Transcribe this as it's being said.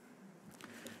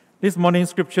This morning's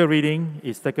scripture reading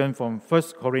is taken from 1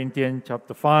 Corinthians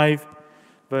chapter 5,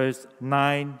 verse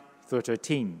 9 through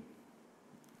 13.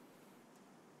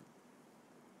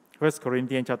 1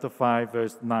 Corinthians chapter 5,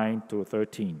 verse 9 to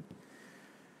 13.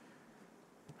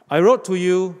 I wrote to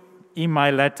you in my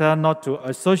letter not to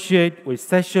associate with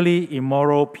sexually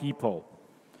immoral people,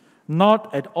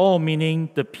 not at all meaning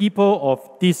the people of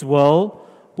this world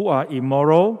who are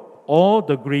immoral, or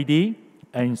the greedy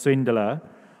and swindler,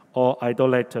 or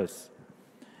idolaters.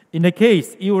 In the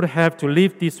case, you would have to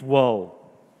leave this world.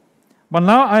 But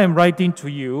now I am writing to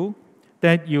you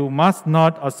that you must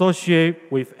not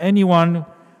associate with anyone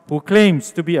who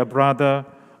claims to be a brother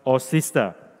or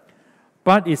sister,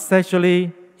 but is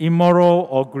sexually immoral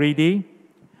or greedy,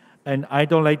 an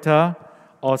idolater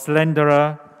or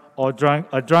slanderer, or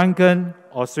a drunken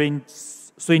or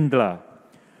swindler.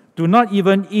 Do not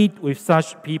even eat with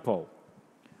such people.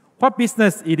 What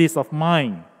business it is of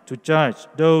mine to judge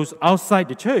those outside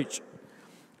the church?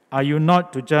 Are you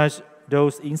not to judge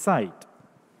those inside?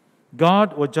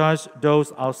 God will judge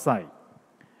those outside.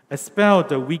 Expel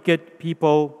the wicked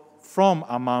people from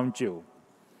among you.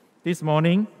 This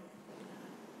morning,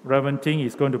 Reverend Ting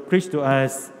is going to preach to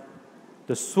us,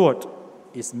 the sword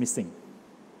is missing.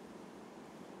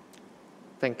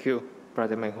 Thank you,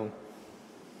 Brother Meng Hong.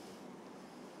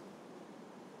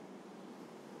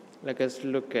 Let us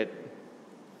look at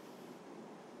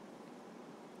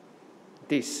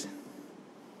this.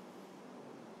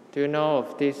 Do you know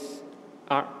of this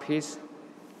art piece?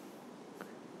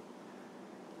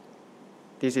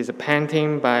 This is a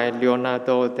painting by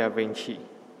Leonardo da Vinci,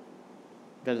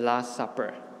 The Last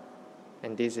Supper.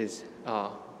 And this is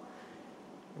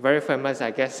very famous,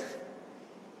 I guess.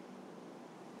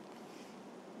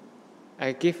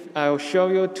 I'll show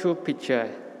you two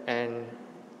pictures and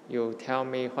you tell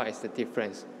me what is the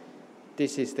difference.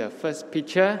 This is the first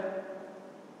picture,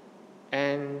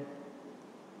 and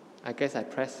I guess I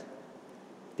press.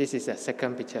 This is the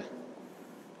second picture.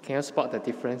 Can you spot the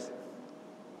difference?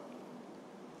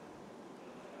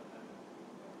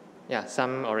 Yeah,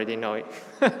 some already know it.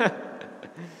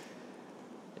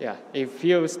 Yeah, if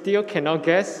you still cannot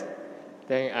guess,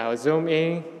 then I'll zoom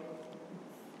in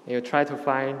and you try to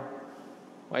find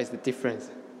what is the difference.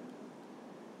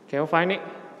 Can you find it?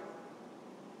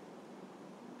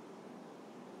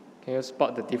 Can you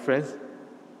spot the difference?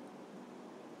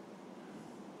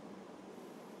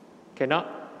 Cannot?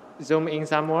 Zoom in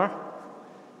some more.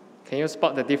 Can you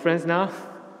spot the difference now?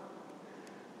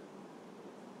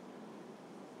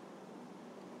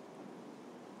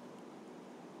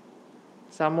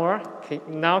 Some more.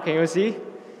 Now can you see?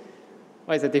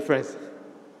 What is the difference?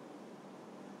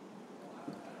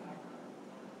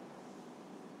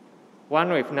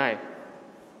 One with knife,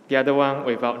 the other one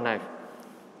without knife.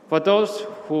 For those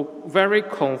who very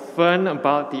confirmed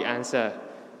about the answer,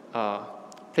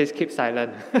 please keep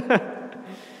silent.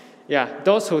 Yeah,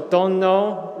 those who don't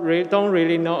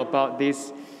really know about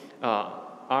this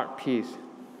art piece,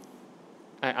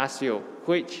 I ask you,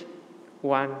 which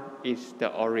one is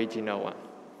the original one?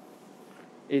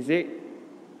 Is it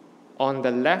on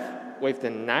the left with the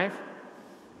knife,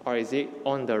 or is it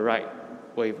on the right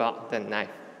without the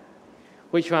knife?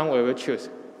 Which one will you choose?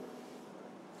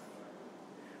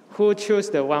 Who chose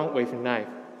the one with knife?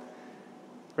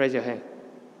 Raise your hand.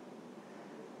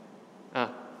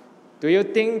 Do you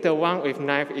think the one with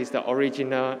knife is the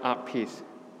original art piece?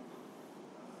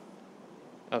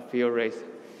 A few raised.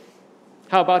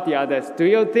 How about the others? Do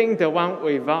you think the one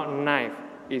without knife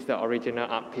is the original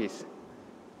art piece?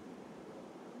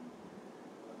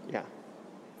 Yeah.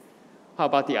 How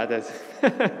about the others?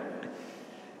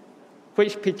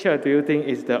 Which picture do you think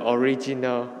is the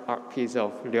original art piece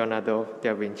of Leonardo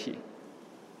da Vinci?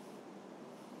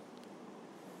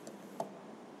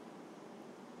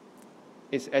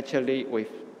 It's actually with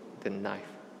the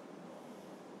knife.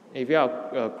 If you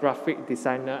are a graphic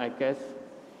designer, I guess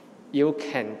you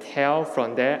can tell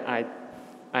from there.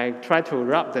 I try to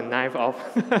rub the knife off.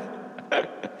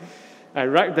 I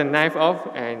rub the knife off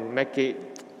and make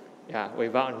it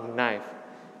without a knife.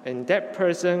 And that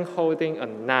person holding a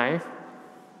knife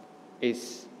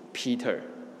is Peter.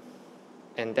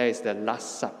 And that is the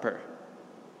Last Supper.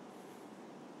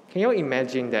 Can you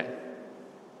imagine that?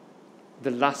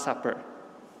 The Last Supper,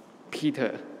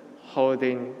 Peter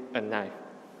holding a knife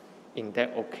in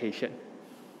that occasion.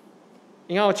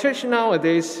 In our church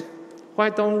nowadays, why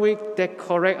don't we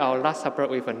decorate our Last Supper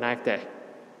with a knife there?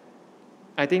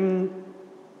 I think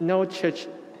no church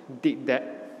did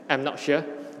that. I'm not sure,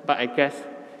 but I guess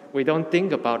we don't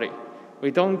think about it.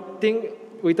 We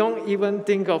don't even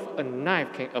think of a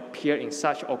knife can appear in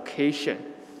such occasion.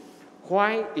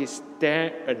 Why is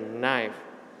there a knife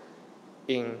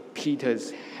in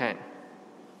Peter's hand.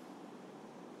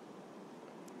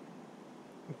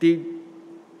 Did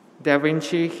Da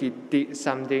Vinci, he did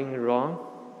something wrong?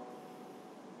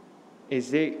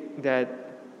 Is it that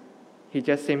he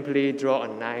just simply drew a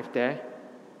knife there?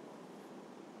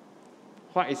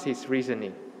 What is his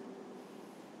reasoning?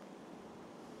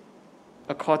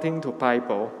 According to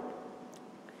Bible,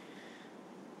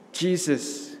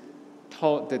 Jesus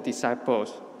told the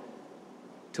disciples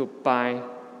to buy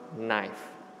knife.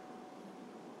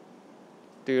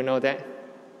 Do you know that?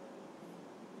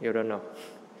 You don't know.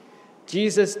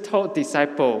 Jesus told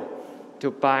disciples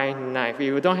to buy knife. If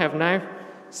you don't have knife,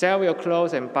 sell your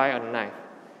clothes and buy a knife.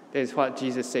 That is what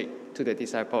Jesus said to the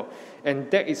disciple.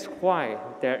 And that is why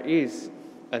there is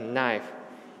a knife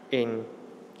in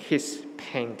his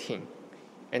painting.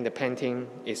 And the painting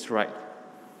is right.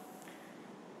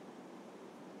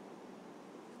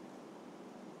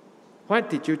 Why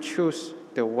did you choose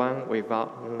the one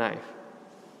without knife?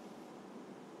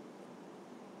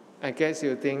 I guess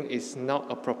you think it's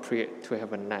not appropriate to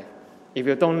have a knife. If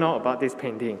you don't know about this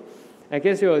painting, I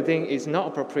guess you will think it's not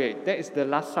appropriate. That is the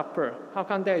Last Supper. How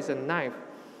come there is a knife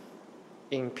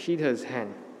in Peter's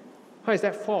hand? What is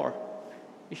that for?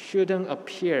 It shouldn't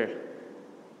appear.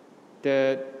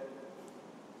 The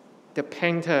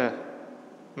painter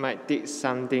might did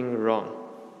something wrong.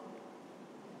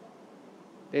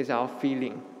 That is our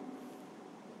feeling.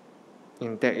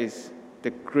 And that is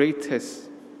the greatest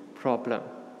problem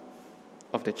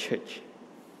of the church.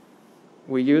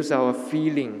 We use our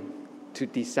feeling to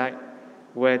decide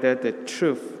whether the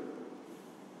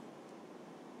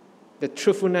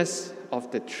truthfulness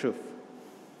of the truth.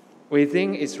 We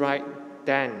think it's right,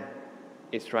 then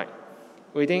it's right.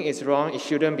 We think it's wrong, it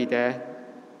shouldn't be there,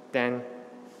 then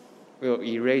we'll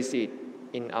erase it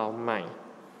in our mind.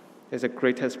 That's the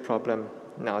greatest problem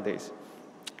nowadays.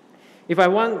 If I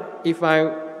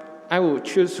would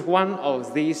choose one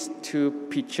of these two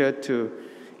pictures to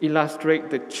illustrate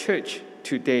the church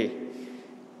today,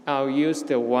 I'll use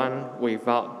the one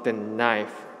without the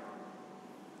knife.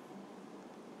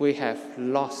 We have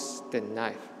lost the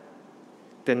knife.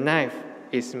 The knife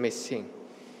is missing.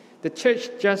 The church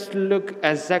just looks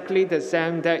exactly the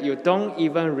same that you don't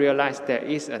even realize there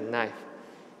is a knife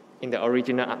in the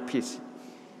original art piece.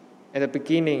 At the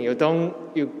beginning,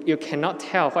 you cannot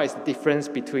tell what is the difference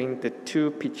between the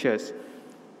two pictures,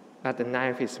 but the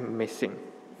knife is missing.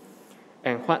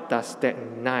 And what does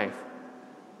that knife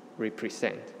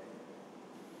represent?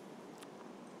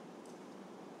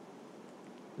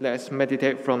 Let's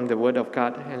meditate from the Word of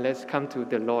God and let's come to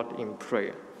the Lord in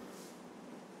prayer.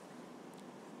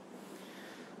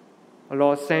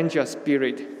 Lord, send your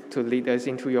Spirit to lead us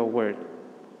into your Word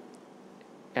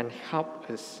and help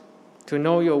us to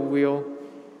know your will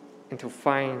and to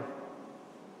find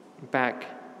back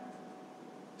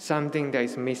something that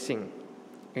is missing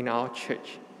in our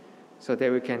church so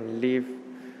that we can live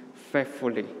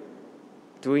faithfully,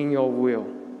 doing your will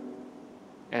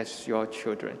as your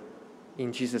children.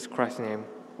 In Jesus Christ's name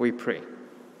we pray.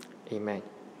 Amen.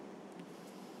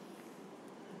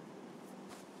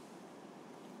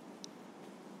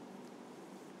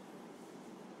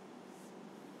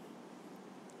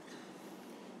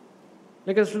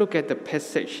 Let us look at the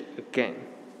passage again.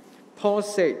 Paul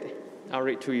said, I'll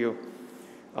read to you,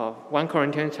 1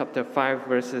 Corinthians chapter 5,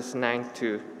 verses 9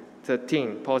 to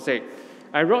 13. Paul said,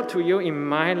 I wrote to you in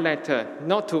my letter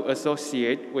not to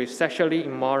associate with sexually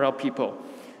immoral people,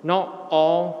 not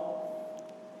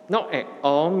at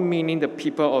all meaning the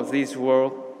people of this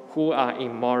world who are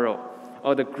immoral,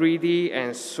 or the greedy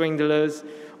and swindlers,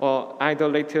 or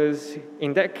idolaters.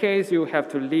 In that case, you have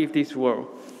to leave this world.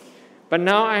 But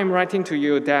now I am writing to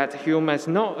you that you must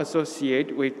not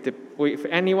associate with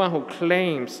anyone who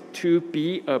claims to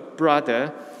be a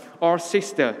brother or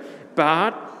sister,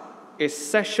 but is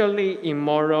sexually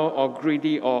immoral or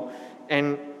greedy or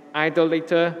an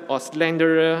idolater or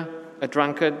slanderer, a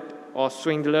drunkard or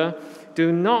swindler.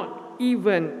 Do not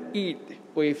even eat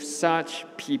with such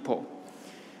people.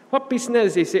 What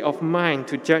business is it of mine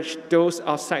to judge those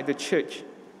outside the church?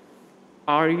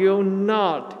 Are you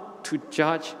not to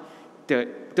judge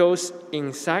those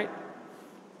inside?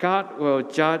 God will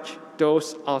judge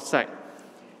those outside.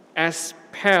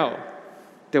 Expel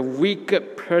the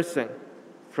wicked person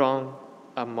from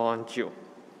among you.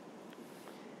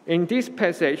 In this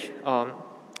passage,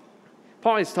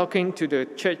 Paul is talking to the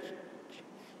church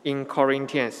in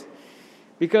Corinthians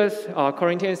because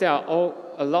Corinthians, there are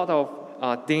a lot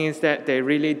of things that they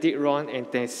really did wrong and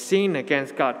they sinned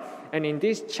against God. And in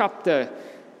this chapter,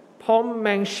 Paul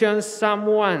mentions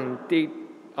someone did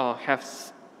have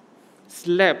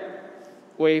slept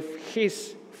with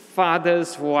his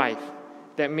father's wife.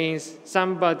 That means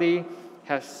somebody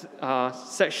has a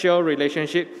sexual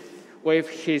relationship with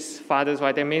his father's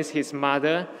wife. That means his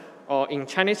mother, or in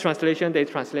Chinese translation, they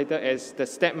translate it as the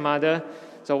stepmother.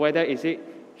 So whether is it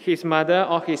his mother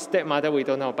or his stepmother, we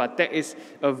don't know. But that is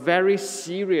a very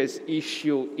serious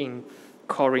issue in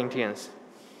Corinthians.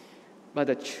 But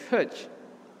the church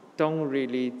don't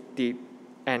really did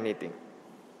anything.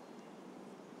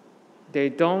 They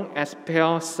don't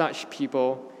expel such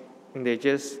people, and they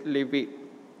just leave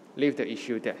the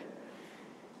issue there.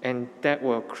 And that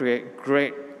will create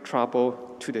great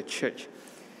trouble to the church.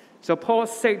 So Paul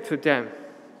said to them,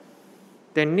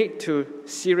 they need to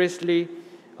seriously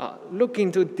look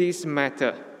into this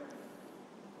matter.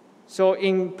 So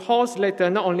in Paul's letter,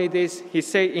 not only this, he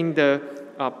said in the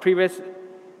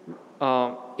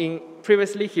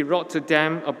previously he wrote to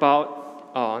them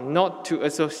about not to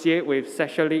associate with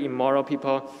sexually immoral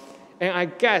people. And I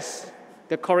guess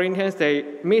the Corinthians, they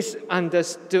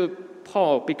misunderstood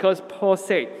Paul, because Paul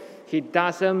said he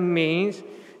doesn't mean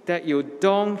that you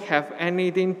don't have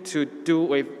anything to do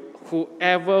with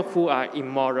whoever who are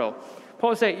immoral.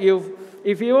 Paul said,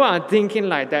 if you are thinking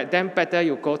like that, then better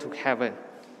you go to heaven,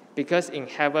 because in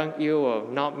heaven you will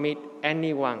not meet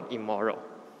anyone immoral.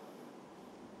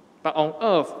 But on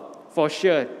earth, for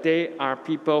sure, there are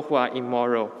people who are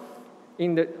immoral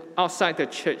outside the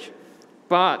church.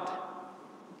 But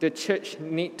the church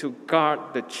need to guard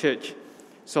the church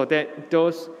so that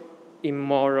those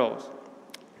immoral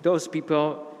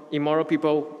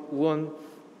people won't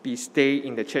be stay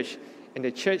in the church, and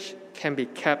the church can be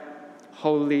kept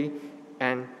holy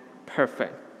and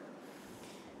perfect.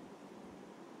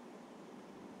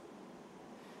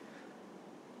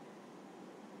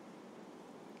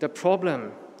 The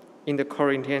problem in the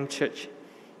Corinthian church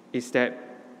is that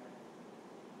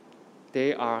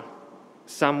they are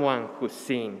someone who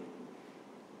sinned,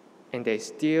 and they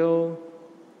still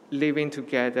living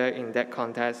together in that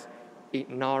context,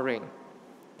 ignoring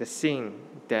the sin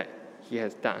that he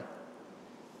has done.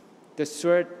 The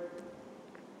third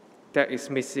that is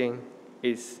missing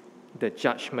is the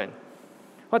judgment.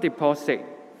 What did Paul say?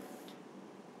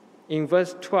 In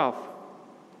verse 12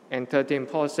 and 13,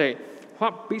 Paul said,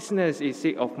 "What business is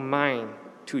it of mine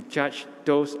to judge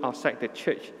those outside the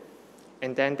church?"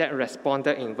 And then that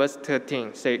responded in verse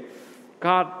 13, said,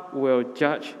 "God will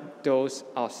judge those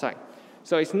outside."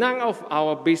 So it's none of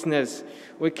our business.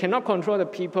 We cannot control the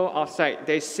people outside.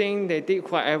 They sin, they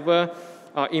did whatever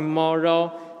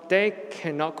immoral. They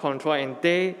cannot control, and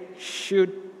they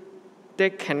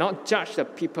cannot judge the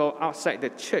people outside the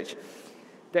church.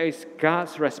 That is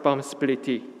God's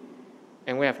responsibility,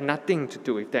 and we have nothing to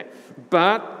do with that.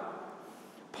 But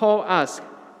Paul asks,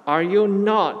 are you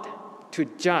not to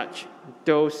judge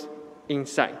those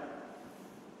inside?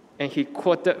 And he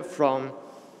quoted from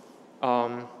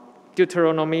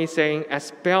Deuteronomy saying,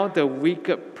 "Expel the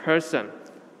wicked person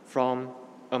from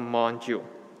among you."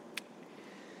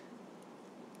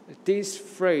 This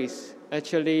phrase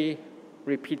actually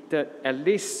repeated at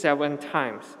least 7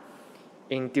 times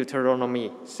in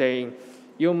Deuteronomy, saying,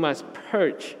 you must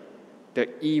purge the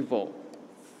evil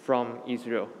from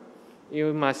Israel.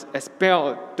 You must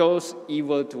expel those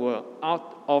evildoers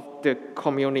out of the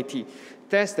community.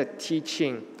 That's the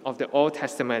teaching of the Old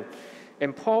Testament.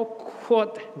 And Paul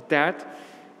quoted that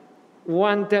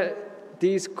one that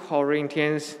these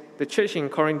Corinthians, the church in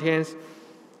Corinthians,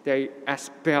 they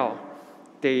expel,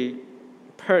 they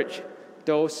purge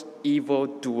those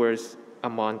evildoers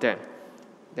among them.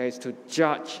 That is to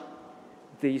judge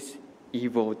these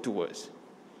evildoers.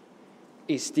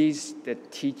 Is this the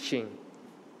teaching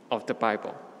of the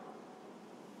Bible?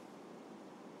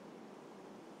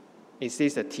 Is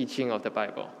this the teaching of the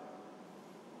Bible?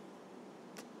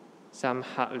 Some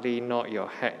hardly nod your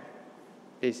head.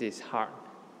 This is hard.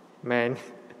 Man,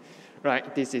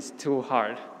 right? This is too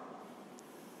hard.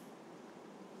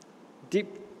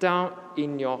 Deep down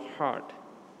in your heart,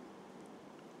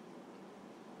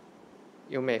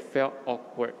 you may feel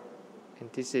awkward,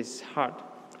 and this is hard.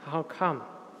 How come?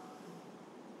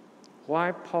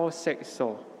 Why Paul said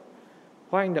so?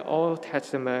 Why in the Old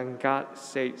Testament God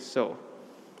said so?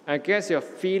 I guess your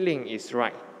feeling is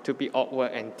right to be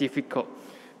awkward and difficult,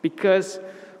 because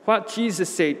what Jesus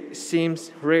said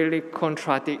seems really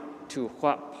contradict to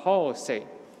what Paul said.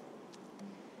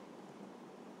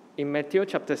 In Matthew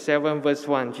chapter 7, verse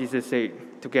 1, Jesus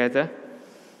said together,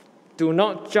 "Do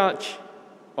not judge,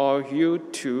 or you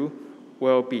too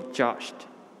will be judged."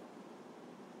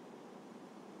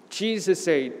 Jesus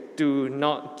said, "Do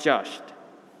not judge."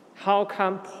 How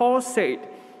come Paul said,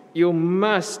 you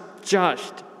must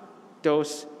judge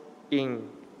those in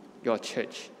your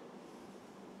church?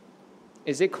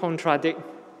 Is it contradict?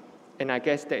 And I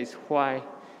guess that is why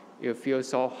you feel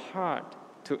so hard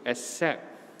to accept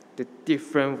the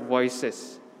different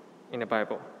voices in the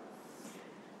Bible.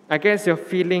 I guess your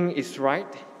feeling is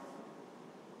right,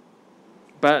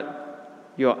 but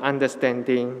your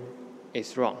understanding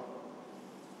is wrong.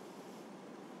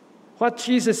 What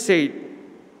Jesus said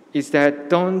is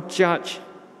that don't judge,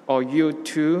 or you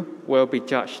too will be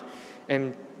judged.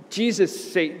 And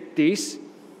Jesus said this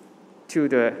to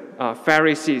the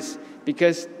Pharisees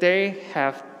because they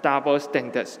have double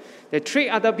standards. They treat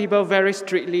other people very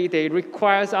strictly. They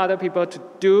require other people to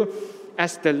do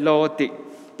as the law did.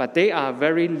 But they are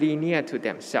very lenient to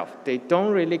themselves. They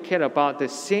don't really care about the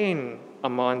sin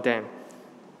among them.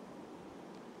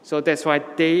 So that's why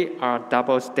they are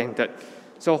double standard.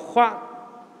 So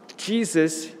what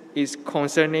Jesus is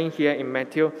concerning here in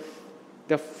Matthew,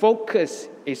 the focus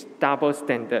is double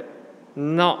standard,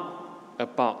 not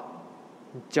about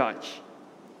judge.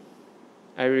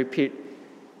 I repeat,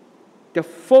 the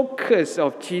focus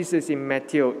of Jesus in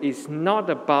Matthew is not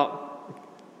about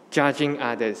judging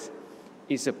others.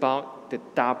 It's about the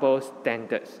double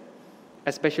standards,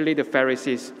 especially the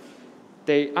Pharisees.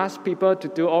 They ask people to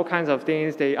do all kinds of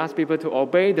things. They ask people to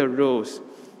obey the rules,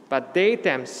 but they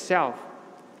themselves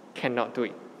cannot do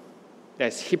it.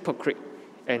 That's hypocrite,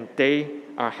 and they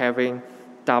are having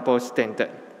double standard.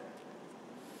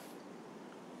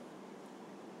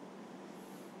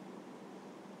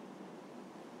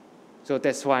 So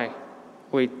that's why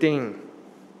we think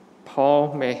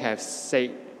Paul may have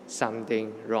said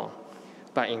something wrong.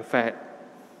 But in fact,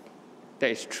 that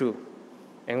is true.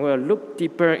 And we'll look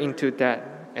deeper into that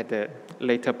at the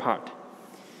later part.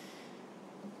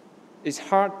 It's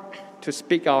hard to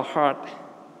speak our heart,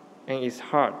 and it's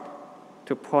hard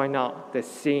to point out the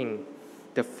sin,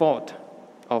 the fault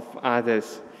of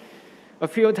others. A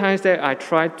few times that I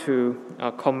tried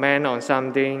to comment on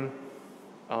something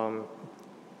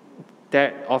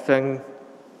that often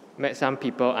made some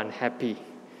people unhappy.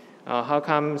 How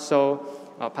come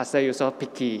Pastor, you're so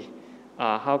picky?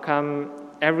 How come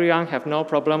everyone have no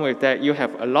problem with that? You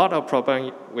have a lot of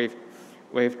problem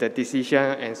with the decision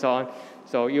and so on.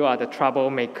 So you are the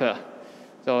troublemaker.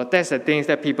 So that's the things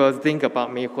that people think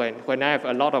about me when I have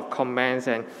a lot of comments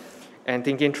and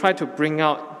thinking, try to bring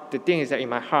out the things that in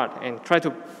my heart and try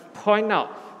to point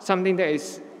out something that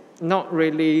is not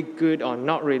really good or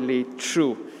not really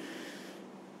true.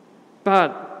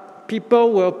 But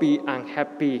people will be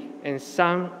unhappy, and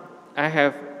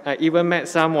I even met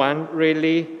someone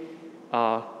really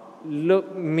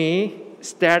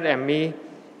stared at me,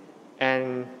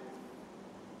 and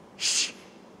shh,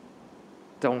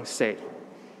 don't say.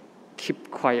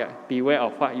 Keep quiet. Beware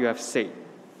of what you have said.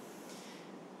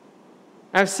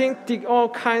 I've seen all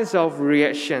kinds of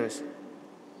reactions.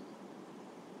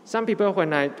 Some people,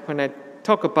 when I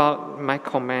talk about my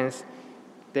comments,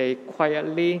 they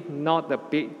quietly nod a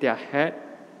bit their head,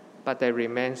 but they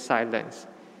remain silent.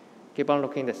 Keep on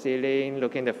looking at the ceiling,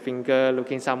 looking at the finger,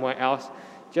 looking somewhere else,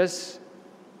 just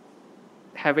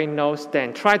having no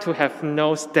stand. Try to have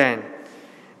no stand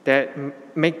that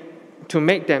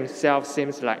make themselves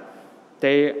seem like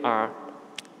they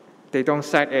don't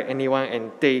side at anyone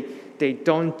and they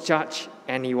don't judge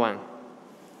anyone.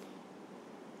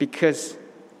 Because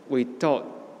we thought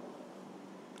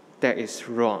that is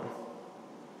wrong.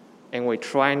 And we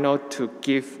try not to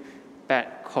give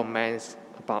bad comments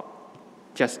about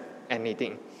just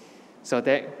anything, so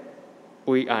that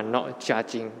we are not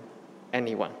judging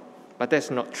anyone. But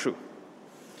that's not true.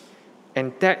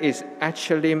 And that is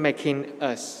actually making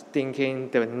us thinking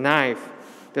the knife,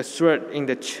 the sword in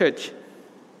the church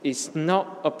is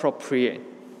not appropriate.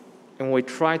 And we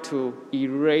try to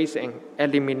erase and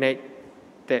eliminate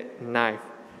that knife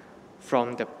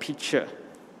from the picture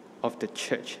of the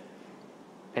church.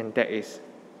 And that is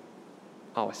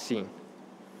our sin.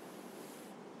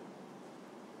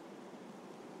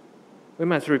 We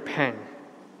must repent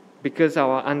because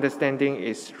our understanding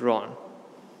is wrong.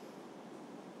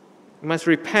 We must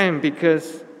repent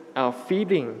because our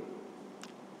feeling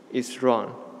is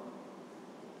wrong.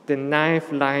 The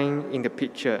knife lying in the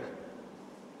picture,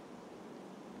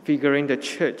 figuring the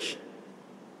church,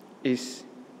 is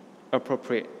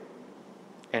appropriate,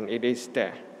 and it is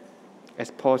there.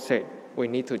 As Paul said, we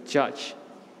need to judge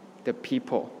the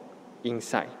people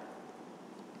inside.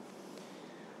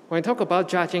 When I talk about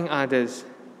judging others,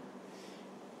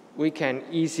 we can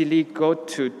easily go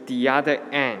to the other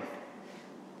end.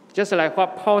 Just like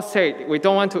what Paul said, we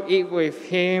don't want to eat with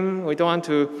him, we don't want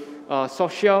to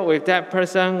social with that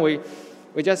person, we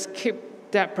just keep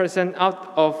that person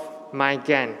out of my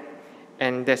gang,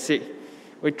 and that's it.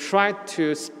 We try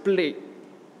to split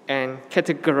and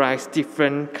categorize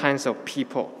different kinds of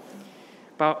people.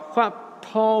 But what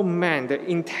Paul meant, the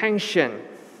intention,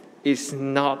 is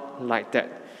not like that.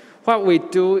 What we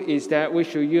do is that we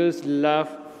should use love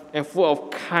and full of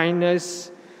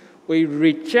kindness. We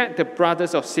reject the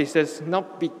brothers or sisters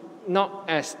not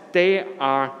as they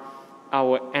are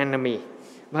our enemy,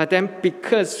 but then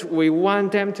because we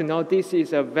want them to know this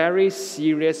is a very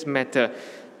serious matter,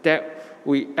 that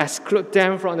we exclude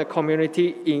them from the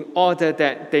community in order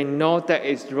that they know that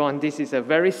it's wrong. This is a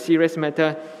very serious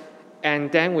matter,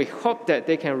 and then we hope that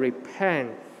they can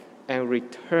repent and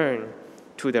return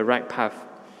to the right path.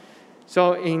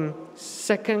 So in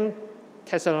 2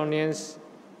 Thessalonians,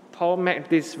 Paul made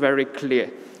this very clear.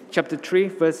 Chapter 3,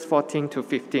 verse 14 to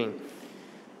 15.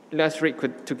 Let's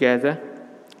read together.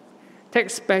 Take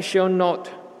special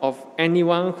note of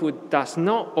anyone who does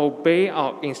not obey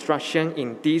our instruction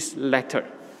in this letter.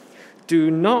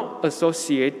 Do not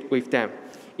associate with them,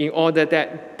 in order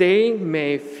that they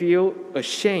may feel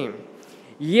ashamed.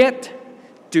 Yet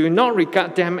do not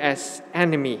regard them as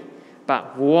enemy,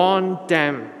 but warn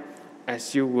them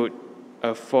as you would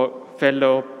a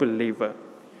fellow believer.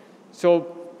 So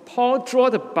Paul draw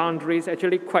the boundaries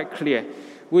actually quite clear.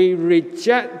 We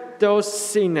reject those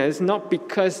sinners not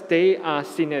because they are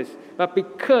sinners, but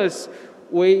because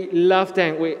we love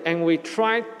them and we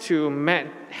try to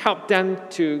help them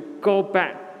to go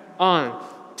back on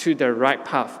to the right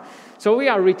path. So we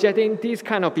are rejecting these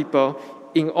kind of people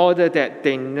in order that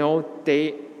they know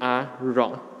they are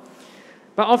wrong.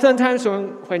 But oftentimes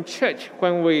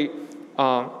when we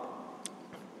are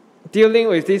dealing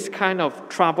with these kind of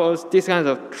troubles, these kinds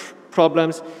of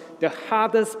problems, the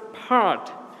hardest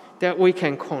part that we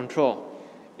can control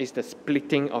is the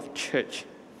splitting of church,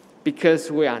 because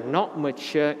we are not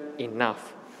mature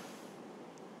enough.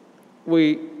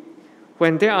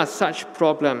 When there are such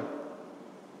problems,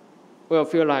 we'll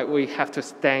feel like we have to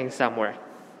stand somewhere.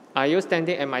 Are you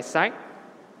standing at my side?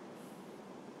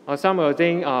 Or some will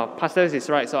think, pastor is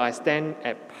right, so I stand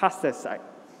at pastor's side.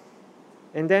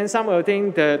 And then some will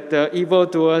think the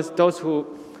evildoers, those who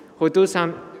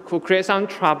create some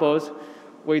troubles,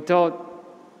 we thought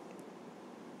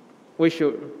we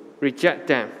should reject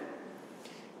them.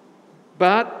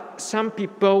 But some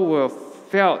people will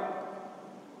feel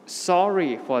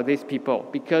sorry for these people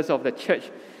because of the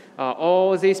church.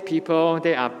 All these people,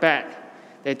 they are bad.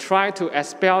 They try to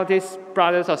expel these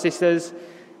brothers or sisters.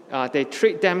 They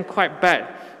treat them quite bad.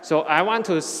 So I want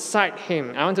to side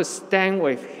him. I want to stand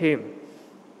with him,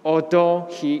 although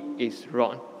he is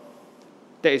wrong.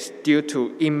 That is due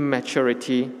to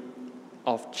immaturity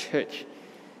of church.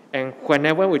 And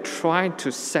whenever we try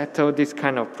to settle this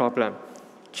kind of problem,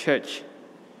 church,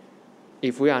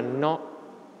 if we are not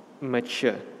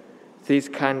mature, this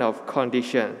kind of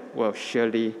condition will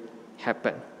surely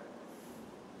happen.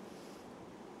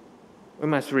 We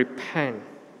must repent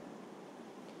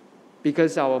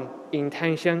because our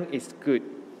intention is good.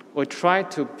 We try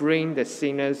to bring the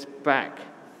sinners back,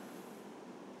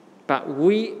 but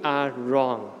we are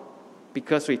wrong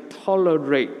because we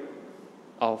tolerate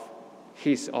of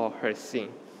his or her sin.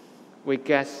 We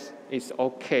guess it's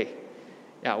okay.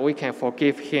 Yeah, we can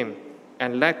forgive him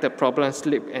and let the problem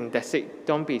slip, and that's it.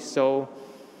 Don't be so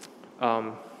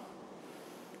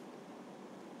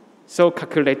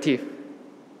calculative.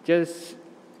 Just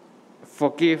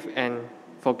forgive and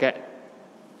forget.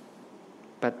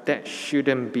 But that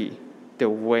shouldn't be the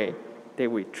way that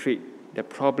we treat the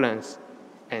problems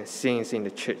and sins in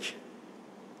the church.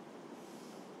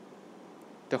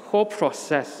 The whole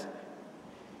process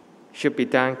should be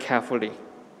done carefully.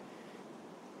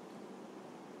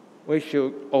 We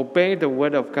should obey the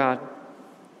word of God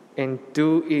and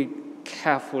do it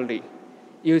carefully,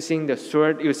 using the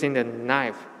sword, using the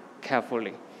knife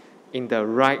carefully, in the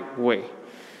right way.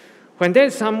 When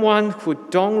there's someone who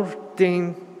don't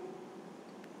think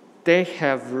they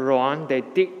have wrong, they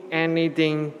did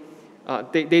anything,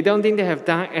 they don't think they have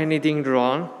done anything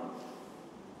wrong,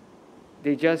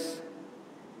 they just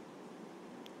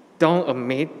don't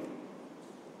admit.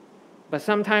 But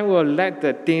sometimes we'll let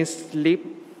the things slip,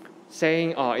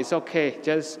 saying, it's okay,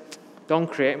 just don't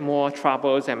create more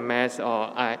troubles and mess,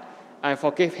 or I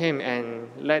forgive him and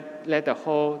let the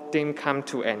whole thing come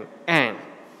to an end.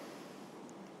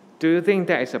 Do you think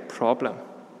that is a problem?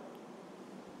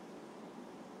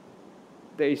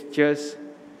 That is just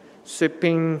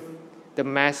sweeping the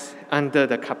mess under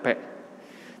the carpet.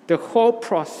 The whole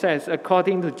process,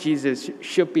 according to Jesus,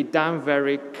 should be done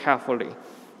very carefully.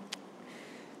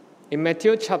 In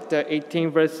Matthew chapter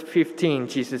 18, verse 15,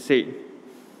 Jesus said,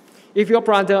 "If your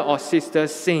brother or sister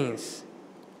sins,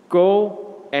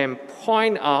 go and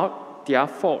point out their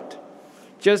fault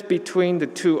just between the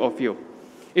two of you.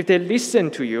 If they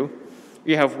listen to you,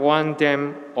 you have won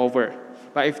them over.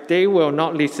 But if they will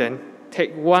not listen,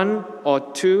 take one or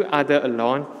two others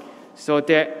along, so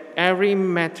that every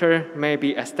matter may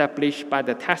be established by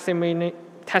the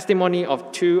testimony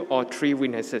of 2 or 3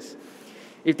 witnesses.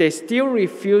 If they still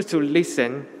refuse to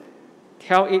listen,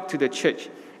 tell it to the church.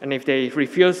 And if they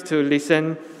refuse to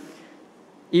listen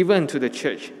even to the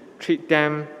church, treat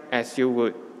them as you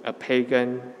would a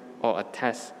pagan or a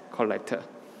tax collector.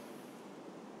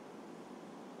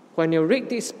 When you read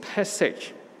this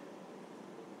passage,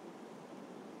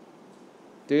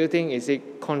 do you think is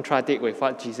it contradict with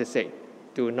what Jesus said?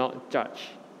 Do not judge.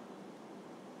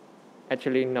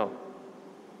 Actually, no.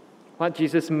 What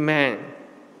Jesus meant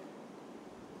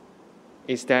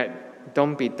is that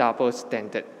don't be double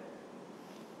standard.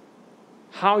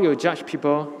 How you judge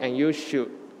people, and you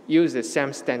should use the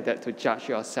same standard to judge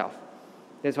yourself.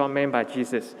 That's what meant by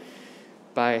Jesus,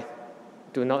 by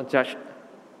do not judge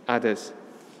others.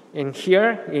 In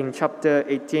here, in chapter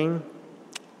 18,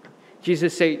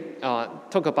 Jesus said,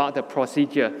 talk about the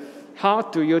procedure. How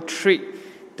do you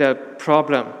treat the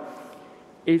problem?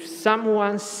 If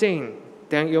someone sins,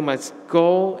 then you must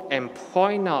go and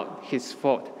point out his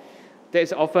fault.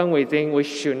 That's often we think we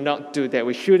should not do that.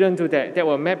 We shouldn't do that. That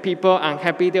will make people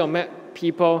unhappy. That will make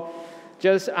people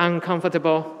just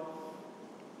uncomfortable.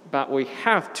 But we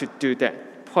have to do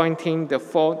that, pointing the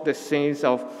fault, the sins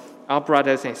of our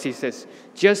brothers and sisters.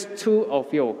 Just 2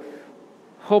 of you,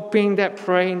 hoping that,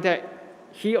 praying that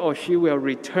he or she will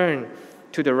return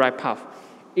to the right path.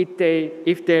 If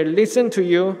they listen to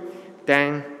you,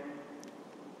 then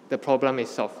the problem is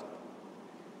solved.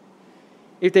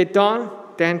 If they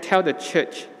don't, then tell the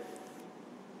church.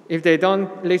 If they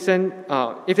don't listen,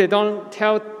 if they don't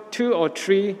tell 2 or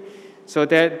 3, so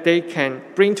that they can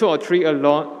bring 2 or 3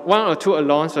 along, 1 or 2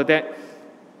 along, so that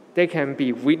they can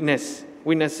be witnesses.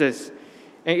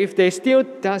 And if they still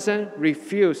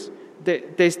refuse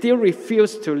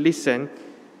to listen,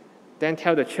 then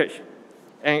tell the church.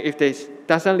 And if they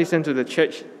doesn't listen to the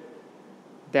church,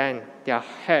 then their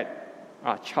head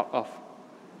are chopped off,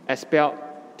 expelled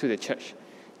to the church.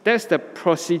 That's the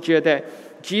procedure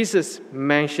that Jesus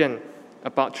mentioned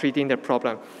about treating the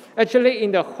problem. Actually,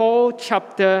 in the whole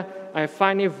chapter, I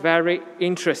find it very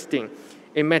interesting.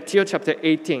 In Matthew chapter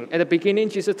 18, at the beginning,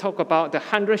 Jesus talked about the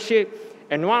 100 sheep,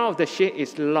 and one of the sheep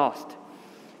is lost.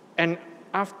 And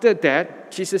after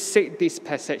that, Jesus said this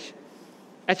passage.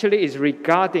 Actually, it's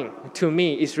regarding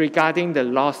the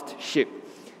lost sheep.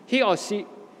 He or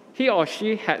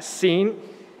she had sinned,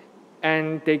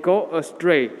 and they go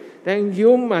astray. Then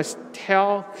you must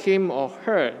tell him or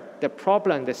her the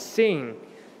problem, the sin,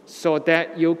 so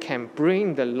that you can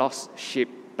bring the lost sheep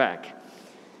back.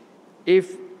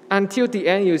 If until the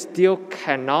end you still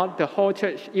cannot, the whole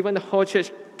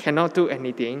church cannot do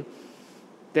anything,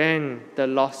 then the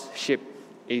lost sheep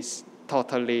is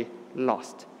totally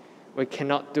lost. We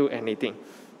cannot do anything.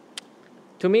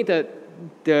 To me, the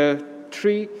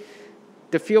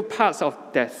few parts of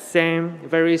that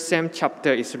very same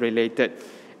chapter is related.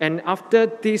 And after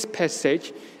this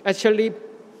passage, actually,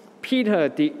 Peter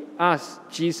did ask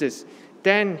Jesus,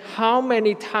 then how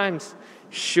many times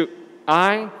should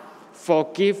I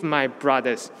forgive my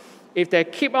brothers? If they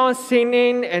keep on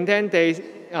sinning, and then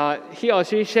he or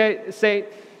she say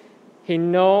he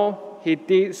know he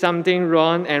did something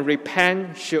wrong and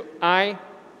repent, should I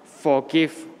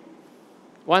forgive?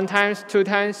 1 time, 2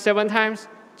 times, 7 times?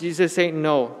 Jesus said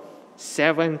no,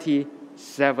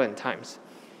 77 times.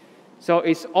 So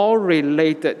it's all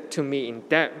related to me in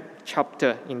that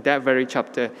chapter, in that very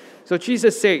chapter. So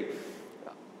Jesus said,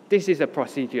 this is a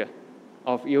procedure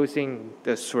of using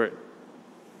the sword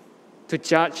to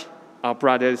judge our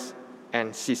brothers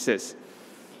and sisters.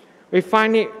 We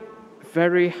find it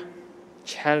very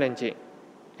challenging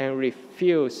and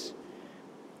refuse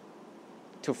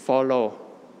to follow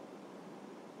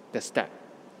the step.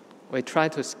 We try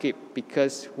to skip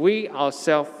because we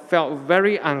ourselves felt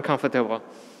very uncomfortable.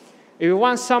 If we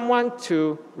want someone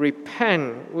to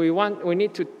repent, we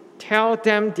need to tell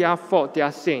them their fault,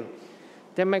 their sin.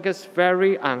 That makes us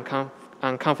very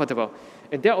uncomfortable.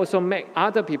 And that also makes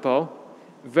other people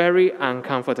very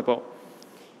uncomfortable.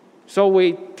 So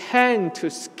we tend to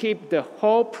skip the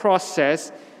whole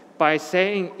process by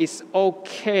saying it's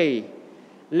okay.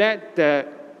 Let the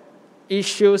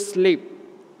issue slip.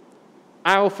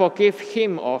 I will forgive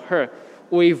him or her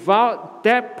without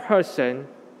that person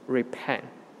repent.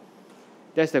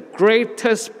 That's the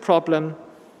greatest problem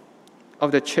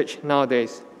of the church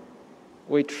nowadays.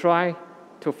 We try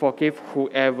to forgive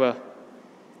whoever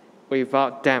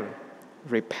without them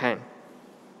repent.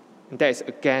 And that is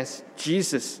against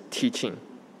Jesus' teaching.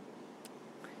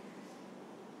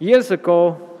 Years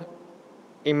ago,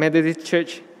 in Methodist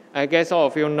Church, I guess all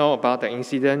of you know about the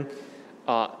incident.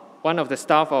 One of the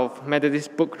staff of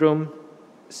Methodist Book Room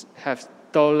have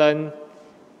stolen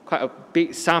quite a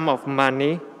big sum of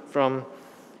money from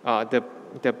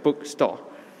the bookstore.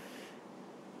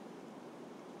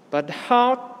 But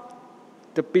how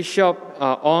the Bishop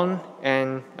On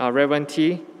and Reverend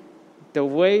T, the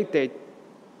way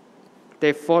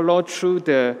they follow through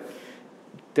the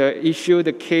issue,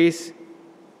 the case,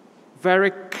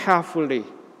 very carefully,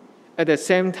 at the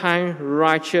same time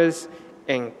righteous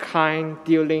and kind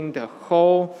during the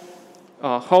whole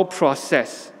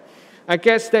process. I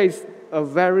guess that is a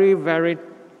very, very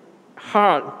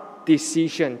hard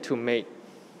decision to make.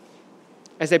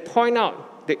 As I point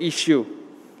out the issue,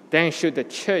 then should the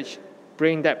church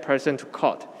bring that person to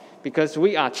court? Because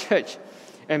we are church,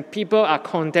 and people are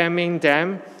condemning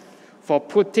them for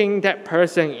putting that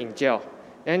person in jail.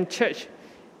 And church,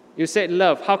 you said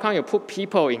love, how come you put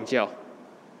people in jail?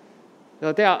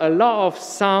 So there are a lot of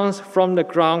sounds from the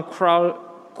ground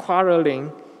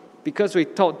quarreling because we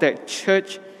thought that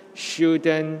church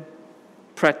shouldn't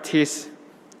practice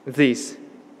this.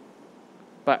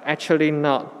 But actually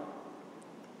not.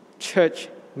 Church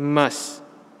must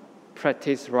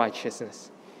practice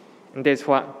righteousness. And that's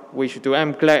what we should do.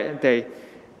 I'm glad they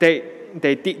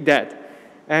did that.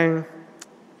 And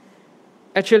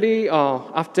actually,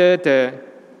 after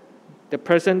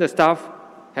the staff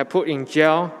had put in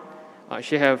jail,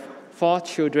 she have 4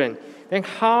 children. Then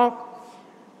how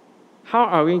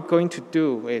are we going to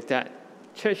do with that?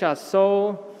 Church are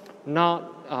so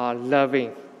not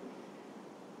loving.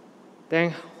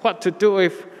 Then what to do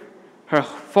with her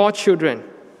 4 children?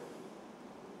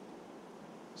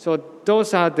 So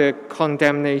those are the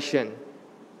condemnation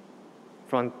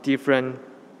from different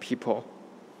people.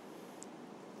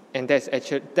 And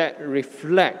that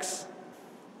reflects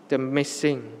the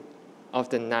missing of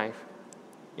the knife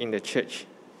in the church.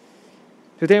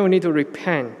 Today we need to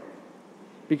repent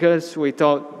because we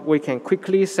thought we can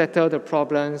quickly settle the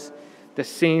problems, the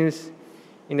sins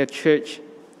in the church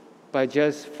by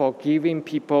just forgiving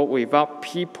people without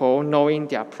people knowing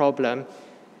their problem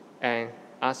and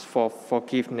ask for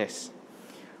forgiveness.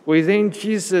 Within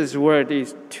Jesus' word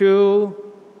is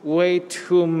way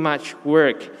too much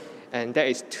work, and that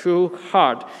is too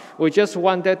hard. We just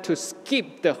wanted to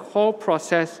skip the whole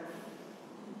process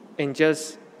and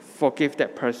just forgive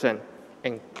that person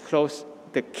and close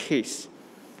the case.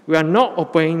 We are not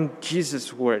obeying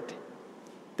Jesus' word.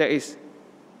 That is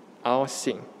our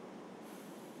sin.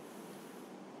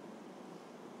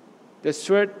 The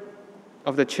sword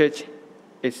of the church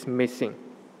is missing.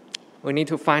 We need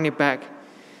to find it back.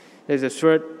 There's a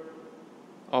sword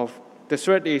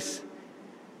is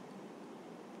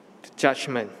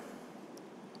judgment.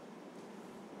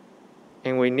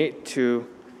 And we need to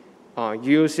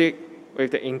use it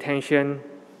with the intention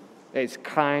that is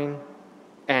kind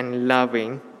and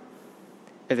loving.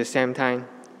 At the same time,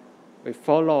 we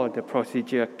follow the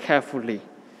procedure carefully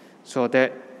so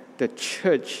that the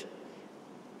church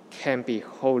can be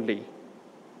holy,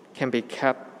 can be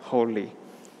kept holy.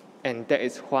 And that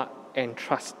is what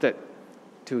entrusted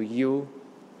to you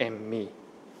and me.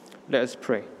 Let us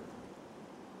pray.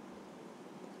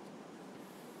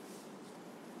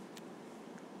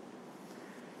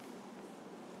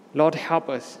 Lord, help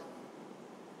us.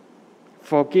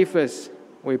 Forgive us,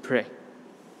 we pray.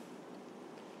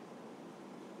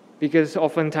 Because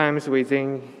oftentimes we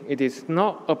think it is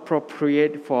not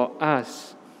appropriate for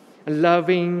us,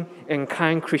 loving and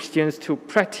kind Christians, to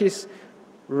practice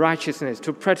righteousness,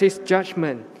 to practice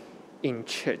judgment in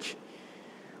church.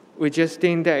 We just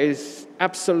think that is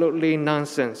absolutely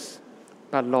nonsense.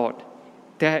 But Lord,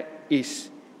 that is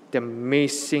the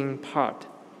missing part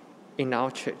in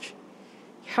our church.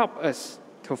 Help us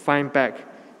to find back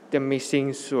the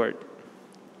missing sword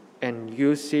and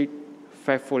use it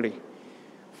faithfully.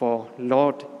 For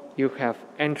Lord, you have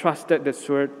entrusted the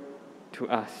sword to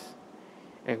us,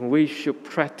 and we should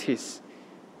practice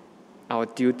our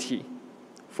duty.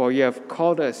 For you have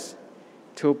called us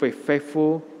to be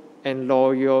faithful and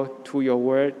loyal to your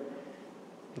word,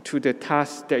 to the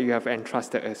task that you have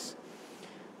entrusted us.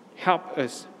 Help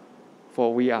us,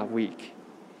 for we are weak.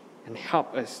 And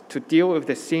help us to deal with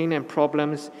the sin and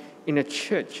problems in the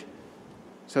church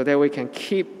so that we can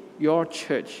keep your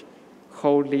church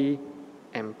holy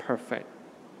and perfect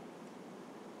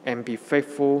and be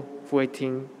faithful,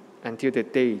 waiting until the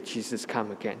day Jesus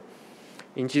comes again.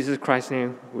 In Jesus Christ's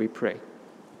name we pray.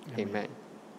 Amen.